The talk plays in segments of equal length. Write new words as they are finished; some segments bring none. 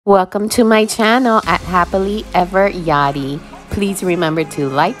Welcome to my channel at Happily Ever Yachty. Please remember to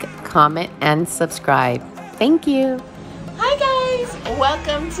like, comment, and subscribe. Thank you. Hi guys,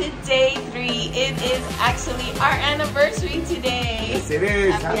 welcome to day 3. It is actually our anniversary today. Yes, it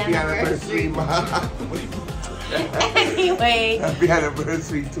is. Happy anniversary, Mom. Anyway. Happy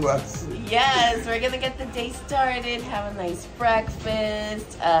anniversary to us. Yes, we're gonna get the day started, have a nice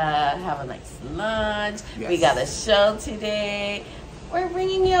breakfast, have a nice lunch. Yes. We got a show today. We're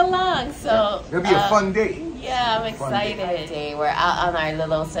bringing you along, so it'll be a fun day. Yeah, I'm excited. Day. We're out on our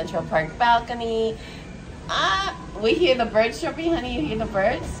little Central Park balcony. We hear the birds chirping, honey. You hear the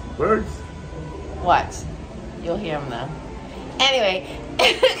birds? Birds? Watch. You'll hear them now. Anyway,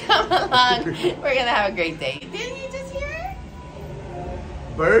 come along. We're gonna have a great day. Didn't you just hear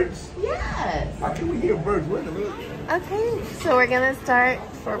it? Birds? Yes. How can we hear birds? We're in the middle. Okay, so we're gonna start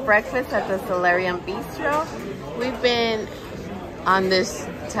for breakfast at the Solarium Bistro. We've been on this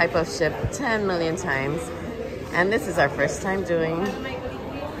type of ship 10 million times, and this is our first time doing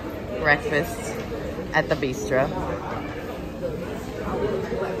breakfast at the bistro.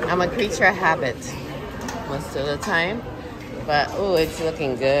 I'm a creature of habit most of the time, but oh, it's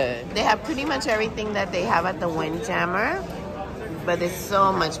looking good. They have pretty much everything that they have at the Windjammer, but it's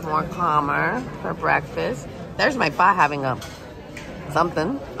so much more calmer for breakfast. There's my pa having a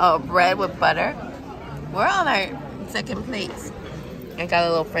bread with butter. We're on our second plate. I got a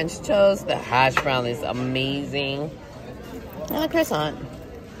little French toast. The hash brown is amazing. And a croissant.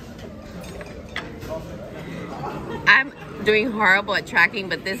 I'm doing horrible at tracking,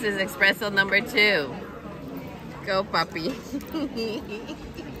 but this is espresso number 2. Go, puppy.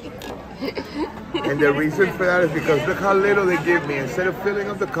 And the reason for that is because look how little they give me. Instead of filling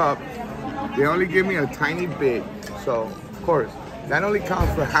up the cup, they only give me a tiny bit. So, of course, that only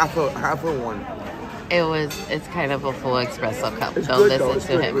counts for half of one. It's kind of a full espresso cup. It's Don't good,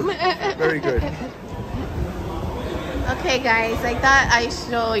 listen to him. Very good. Okay guys, I thought I'd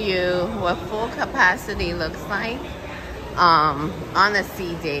show you what full capacity looks like on a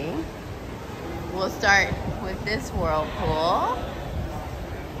sea day. We'll start with this whirlpool.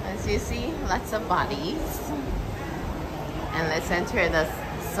 As you see, lots of bodies. And let's enter the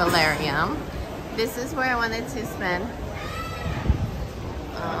solarium. This is where I wanted to spend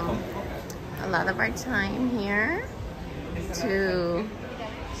a lot of our time here to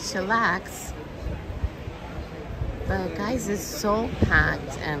chillax. But guys, it's so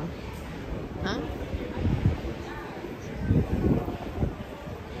packed and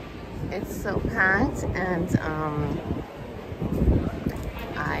it's so packed, and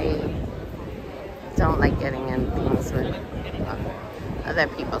I don't like getting in things with other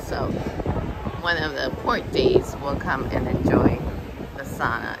people, so one of the port days we'll come and enjoy the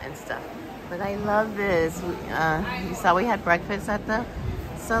sauna and stuff. But I love this. You saw we had breakfast at the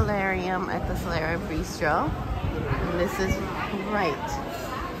Solarium, Bistro. And this is right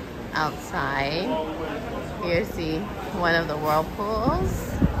outside. Here's one of the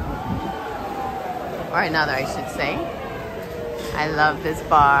whirlpools. Or another, I should say. I love this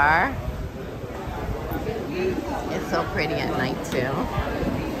bar. It's so pretty at night too.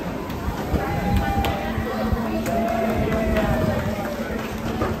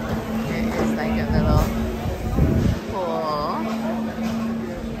 Like a little pool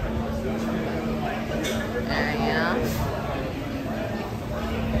area.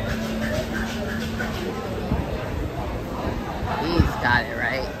 He's got it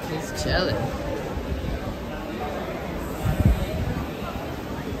right. He's chilling.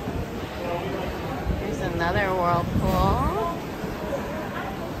 Here's another whirlpool.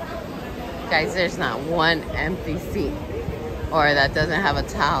 Guys, there's not one empty seat or that doesn't have a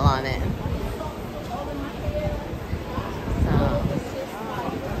towel on it.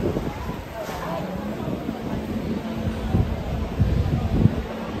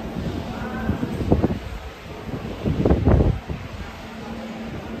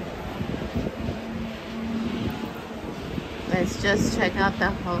 Let's just check out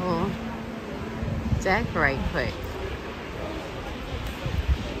the whole deck right quick.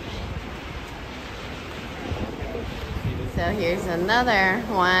 So here's another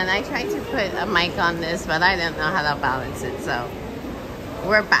one. I tried to put a mic on this, but I didn't know how to balance it, so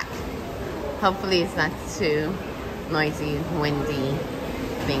we're back. Hopefully it's not too noisy, windy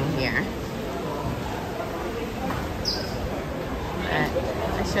thing here.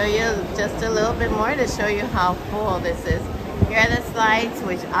 I'll show you just a little bit more to show you how full this is. Here are the slides,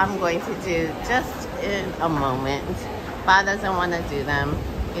 which I'm going to do just in a moment. Pa doesn't want to do them.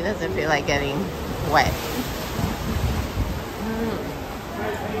 He doesn't feel like getting wet.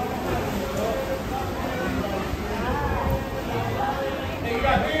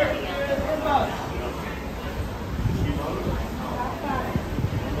 got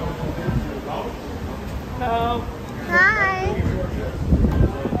Hi.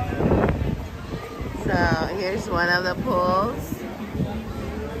 So here's one of the pools.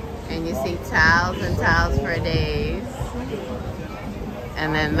 And you see towels and towels for days.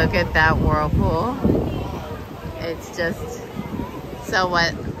 And then look at that whirlpool. It's just, so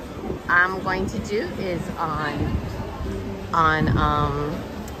what I'm going to do is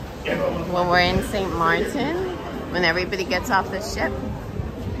when we're in St. Martin, when everybody gets off the ship,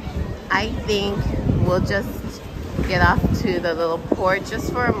 I think we'll just get off to the little port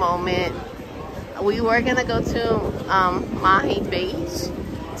just for a moment. We were gonna go to Mahi Beach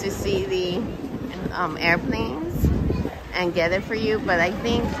to see the airplanes and get it for you, but I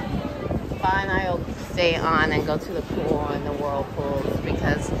think Pa and I will stay on and go to the pool and the whirlpools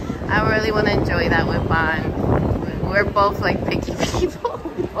because I really want to enjoy that with Pa. We're both like picky people.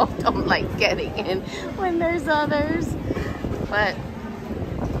 We both don't like getting in when there's others. But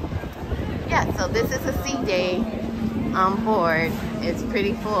yeah, so this is a sea day on board. It's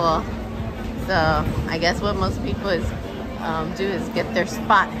pretty full. So I guess what most people do is get their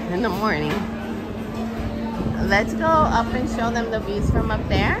spot in the morning. Let's go up and show them the views from up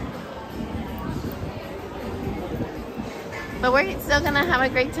there. But we're still gonna have a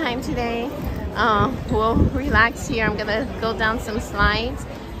great time today. We'll relax here. I'm gonna go down some slides.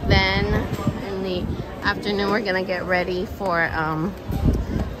 Then in the afternoon, we're gonna get ready for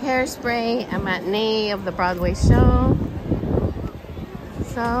Hairspray, a matinee of the Broadway show.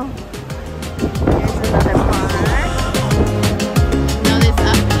 So here's another part. Notice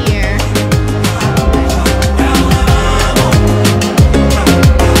up here.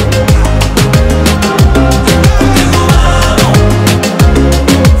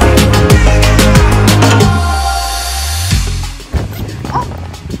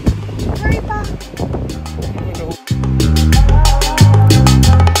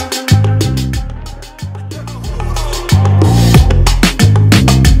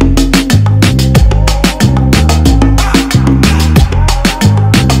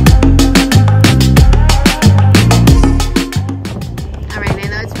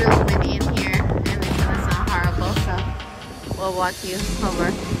 Walk you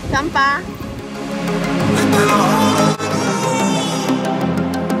over. Come, Pa.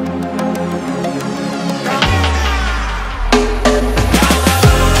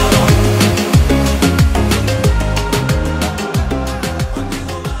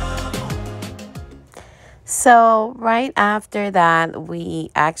 So right after that, we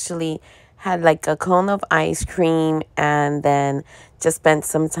actually had like a cone of ice cream and then just spent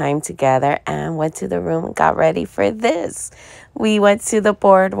some time together and went to the room and got ready for this. We went to the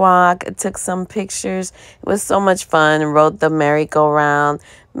boardwalk, took some pictures. It was so much fun. Rode the merry-go-round,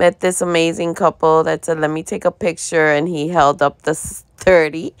 met this amazing couple that said, let me take a picture, and he held up the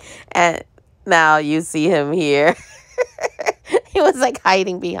 30. And now you see him here. He was like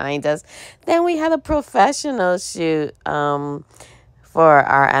hiding behind us. Then we had a professional shoot for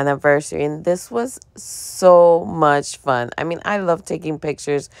our anniversary, and this was so much fun. I mean, I love taking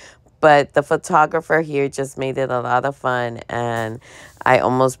pictures, but the photographer here just made it a lot of fun, and I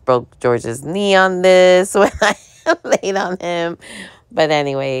almost broke George's knee on this when I laid on him. But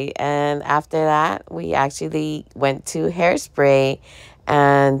anyway, and after that, we actually went to Hairspray,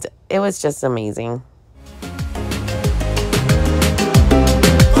 and it was just amazing.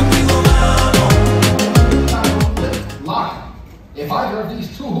 If either of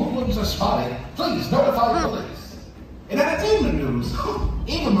these two hoodlums are spotted, please notify the police. In entertainment news,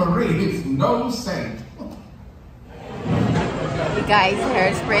 Eva Marie is no saint. You guys,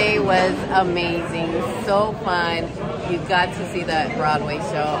 Hairspray was amazing. So fun. You got to see the Broadway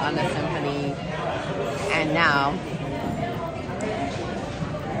show on the Symphony. And now,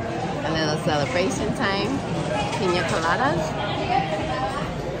 a little celebration time. Pina coladas.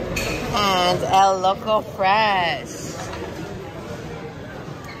 And El Loco Fresh.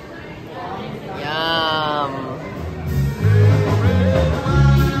 Yum.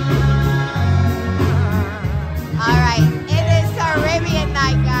 Alright, it is Caribbean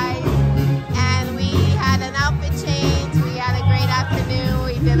night, guys. And we had an outfit change. We had a great afternoon.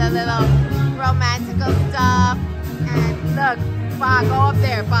 We did a little romantical stuff. And look, Pa, go up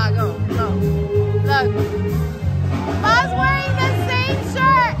there. Pa, go. Look. Pa's wearing the same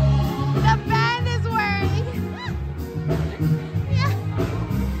shirt the band is wearing. Yeah.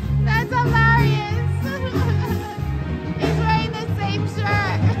 That's hilarious. He's wearing the same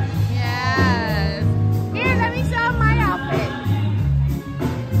shirt. Yes. Here, let me show him my outfit.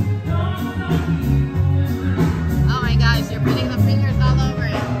 Oh my gosh, you're putting the fingers all over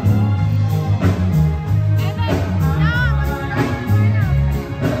it.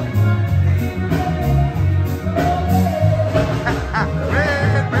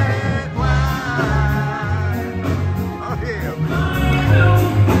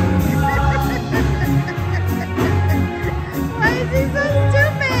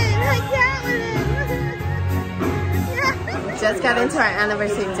 just got into our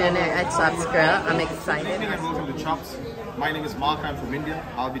anniversary dinner at Chops Grill. I'm excited. And welcome to Chops. My name is Mark. I'm from India.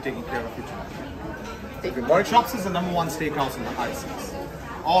 I'll be taking care of you tonight. Chops is the #1 steakhouse in the high seas.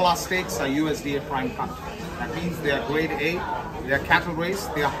 All our steaks are USDA prime cut. That means they are grade A, they are cattle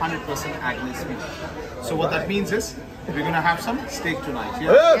raised, they are 100% Agnes meat. So what that means is, we're going to have some steak tonight.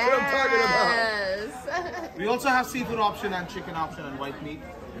 Yeah? That's what I'm talking about. We also have seafood option and chicken option and white meat.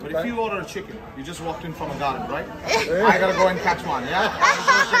 But if you order a chicken, you just walked in from a garden, right? I gotta go and catch one, yeah?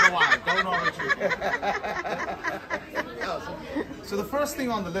 Don't order chicken. So the first thing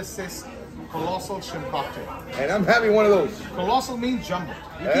on the list is colossal shrimp cocktail. And I'm having one of those. Colossal means jumbo.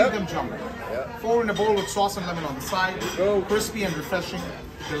 You keep them jumbo. 4 in a bowl with sauce and lemon on the side. Crispy and refreshing,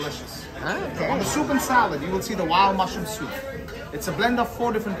 delicious. Okay. On the soup and salad, you will see the wild mushroom soup. It's a blend of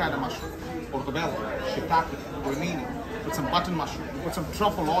 4 different kinds of mushrooms. Portobello, shiitake, rimini, with some button mushroom, with some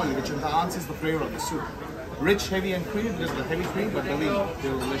truffle oil, which enhances the flavor of the soup. Rich, heavy, and cream. Just the heavy cream, but believe me,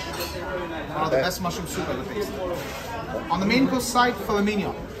 they're delicious. One of the best mushroom soup ever tasted. On the main course side, filet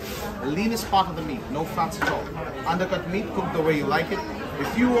mignon. The leanest part of the meat, no fats at all. Undercut meat, cooked the way you like it.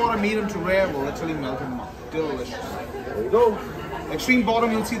 If you order medium to rare, will literally melt in the mouth. Delicious. There you go. Extreme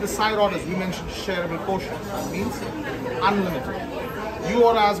bottom, you'll see the side orders. We mentioned shareable portions. That means unlimited. You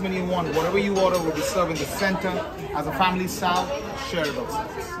order as many you want. Whatever you order will be served in the center as a family style, shareable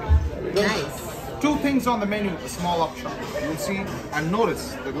size. Nice. 2 things on the menu, a small up chop. You'll see and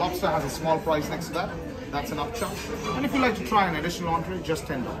notice the lobster has a small price next to that. That's an up chop. And if you like to try an additional entree, just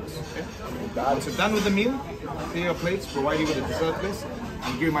 $10. Okay? Once you're done with the meal, clear your plates, provide you with a dessert list,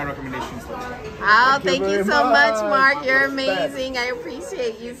 and give my recommendations for you. Oh, thank you very so much, much. Mark. You're amazing. I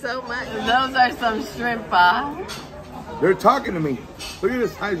appreciate you so much. Those are some shrimp, They're talking to me. Look at the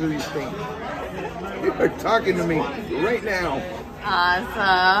size of these things. They're talking to me right now.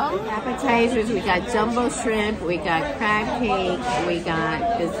 Awesome. Appetizers, we got jumbo shrimp, we got crab cake, we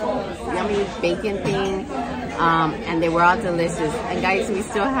got this yummy bacon thing, and they were all delicious. And guys, we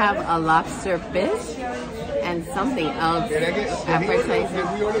still have a lobster fish and something else appetizer. Did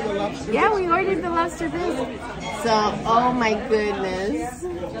we order the lobster? Yeah, we ordered the lobster fish. So, oh my goodness,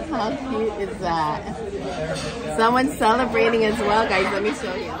 how cute is that? Someone's celebrating as well, guys. Let me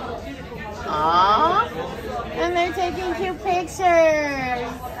show you. Aww. And they're taking cute pictures.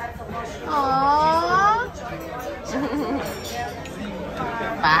 Aww.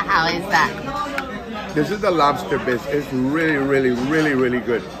 How is that? This is the lobster bisque. It's really, really, really, really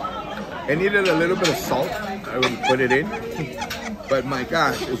good. It needed a little bit of salt. I would put it in. But my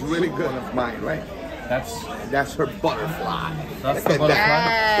gosh, it's really good. It's mine, right? That's her butterfly. That's the butterfly.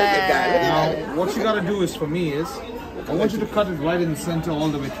 Look at that. Now, what you gotta do is for me is, I want you to cut it right in the center all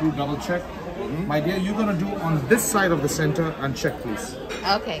the way through, double check. My dear, you're gonna do on this side of the center and check please.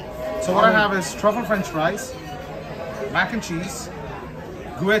 Okay. So what I have is truffle french fries, mac and cheese,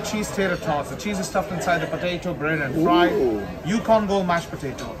 gruyere cheese tater tots. The cheese is stuffed inside the potato, bread and fried. Ooh. Yukon Gold mashed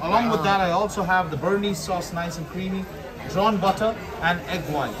potato. Along with that, I also have the Bernese sauce, nice and creamy, drawn butter and egg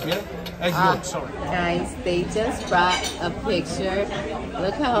white, yeah? Egg yolk, sorry. Guys, they just brought a picture.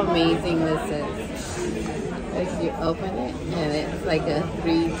 Look how amazing this is. If you open it, and it's like a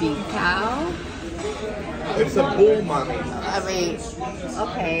 3D cow. It's a bull, mommy. I mean,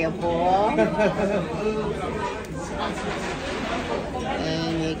 okay, a bull.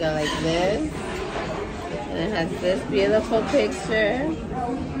 And you go like this. And it has this beautiful picture.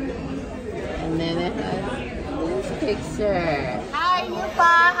 And then it has this picture. Hi,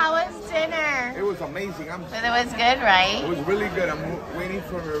 Yupa. How was dinner? It was amazing. But it was good, right? It was really good. I'm waiting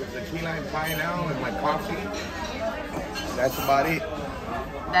for the key lime pie now and my coffee. That's about it.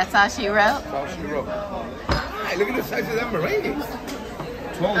 That's all she wrote? That's all she wrote. Hey, look at the size of that meringue.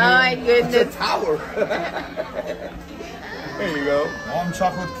 Oh my It's goodness. a tower. There you go. Warm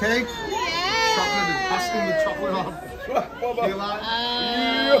chocolate cake. Yeah. Chocolate is busting the chocolate off. Key lime.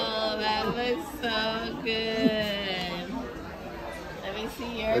 Oh, that looks so good. Let me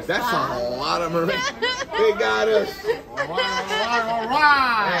see yours. But that's a lot of meringue. They got us. All right.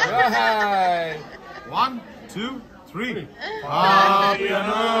 All right. 1, 2, 3. Happy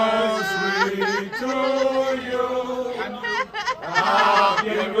anniversary to you. Happy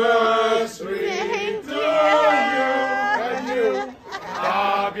anniversary to you. And you.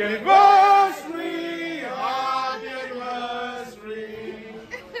 Happy anniversary. Happy anniversary.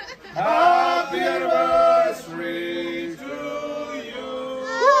 Happy anniversary to you.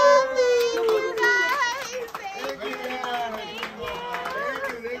 Thank you guys. Thank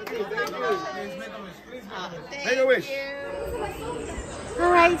you. Make a wish.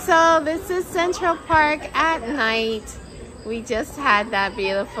 All right, so this is Central Park at night. We just had that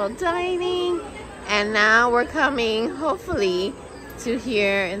beautiful dining. And now we're coming, hopefully, to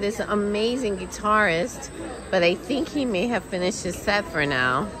hear this amazing guitarist. But I think he may have finished his set for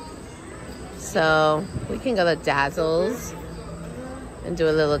now. So we can go to Dazzle's and do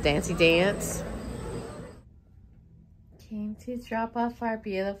a little dancey dance. Came to drop off our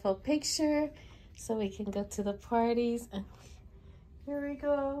beautiful picture so we can go to the parties. And here we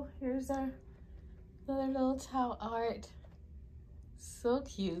go. Here's our another little towel art. So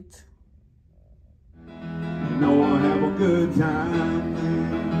cute. You know I'll have a good time.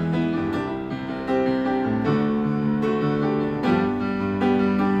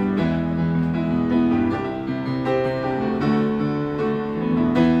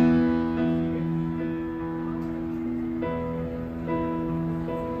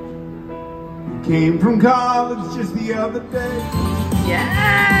 Came from college just the other day.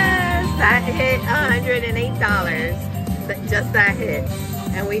 Yes, that hit $108. Just that hit.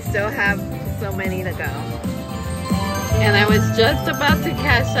 And we still have so many to go. And I was just about to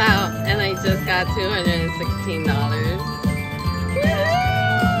cash out and I just got $216. Woo!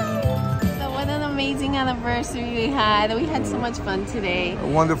 So what an amazing anniversary we had. We had so much fun today. A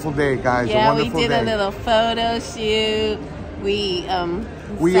wonderful day, guys. Yeah, a wonderful we did day. a little photo shoot. We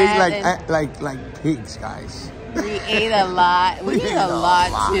ate like pigs, guys. We ate a lot. We ate a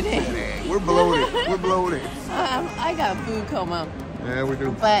lot today. We're bloated. We're bloated. I got food coma. Yeah, we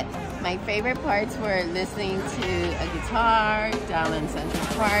do. But my favorite parts were listening to a guitar down in Central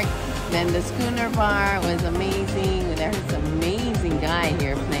Park. Then the Schooner Bar was amazing. There's an amazing guy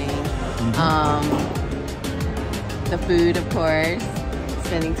here playing. The food, of course.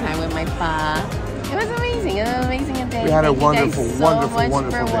 Spending time with my pa. It was amazing. It was an amazing day. We had a Thank wonderful, you guys so wonderful, much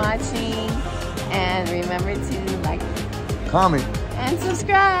wonderful for day. watching. And remember to like, Comment. and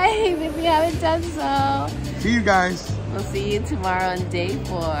subscribe if you haven't done so. See you guys. We'll see you tomorrow on day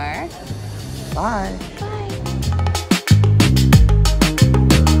 4. Bye. Bye.